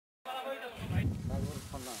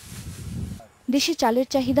দেশে চালের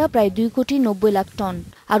চাহিদা প্রায় 2,90,00,000 টন,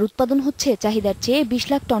 আর উৎপাদন হচ্ছে চাহিদার চেয়ে 20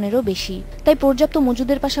 লাখ টনেরও বেশি। তাই পর্যাপ্ত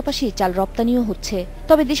মজুদের পাশাপাশি চাল রপ্তানিও হচ্ছে।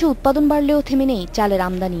 তবে দেশে উৎপাদন বাড়লেও থেমে নেই চালের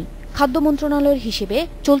আমদানি। খাদ্য মন্ত্রণালয়ের হিসেবে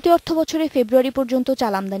চলতি অর্থবছরে ফেব্রুয়ারি পর্যন্ত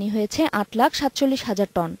চাল আমদানি হয়েছে 8,47,000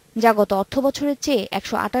 টন, যা গত অর্থবছরের চেয়ে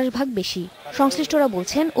 128 ভাগ বেশি। সংশ্লিষ্টরা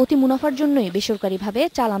বলছেন, অতি মুনাফার জন্যই বেসরকারিভাবে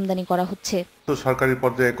চাল আমদানি করা হচ্ছে। তো সরকারি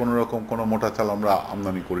পর্যায়ে কোনো রকম কোনো মোটা চাল আমরা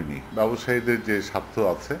আমদানি করিনি। ব্যবসায়ীদের যে স্বার্থ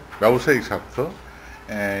আছে, ব্যবসায়িক স্বার্থ,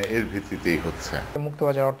 এর ভিত্তিতেই হচ্ছে।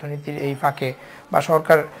 মুক্তবাজার অর্থনীতির এই ফাঁকে বা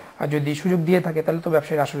সরকার যদি সুযোগ দিয়ে থাকে তাহলে তো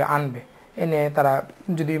ব্যবসায়ীরা আসলে আনবে, এনে তারা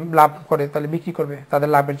যদি লাভ করে তাহলে বিক্রি করবে তাদের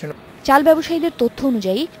লাভের জন্য। চাল ব্যবসায়ীদের তথ্য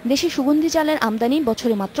অনুযায়ী দেশে সুগন্ধি চালের আমদানি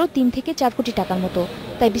বছরে মাত্র 3 থেকে 4 কোটি টাকার মতো।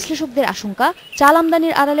 তাই বিশ্লেষকদের আশঙ্কা, চাল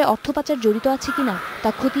আমদানির আড়ালে অর্থ পাচার জড়িত আছে কিনা তা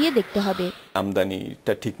খতিয়ে দেখতে হবে।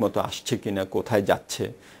 আমদানিটা ঠিকমতো আসছে কিনা, কোথায় যাচ্ছে,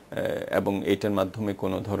 এবং এটার মাধ্যমে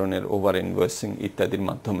কোনো ধরনের ওভার ইনভয়েসিং ইত্যাদির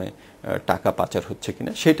মাধ্যমে টাকা পাচার হচ্ছে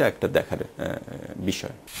কিনা, সেটা একটা দেখার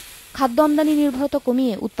বিষয়। খাদ্য আমদানি নির্ভরতা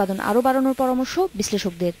কমিয়ে উৎপাদন আরও বাড়ানোর পরামর্শ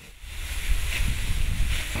বিশ্লেষকদের।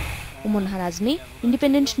 উমন হারাজমি,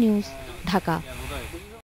 ইন্ডিপেন্ডেন্ট নিউজ, ঢাকা।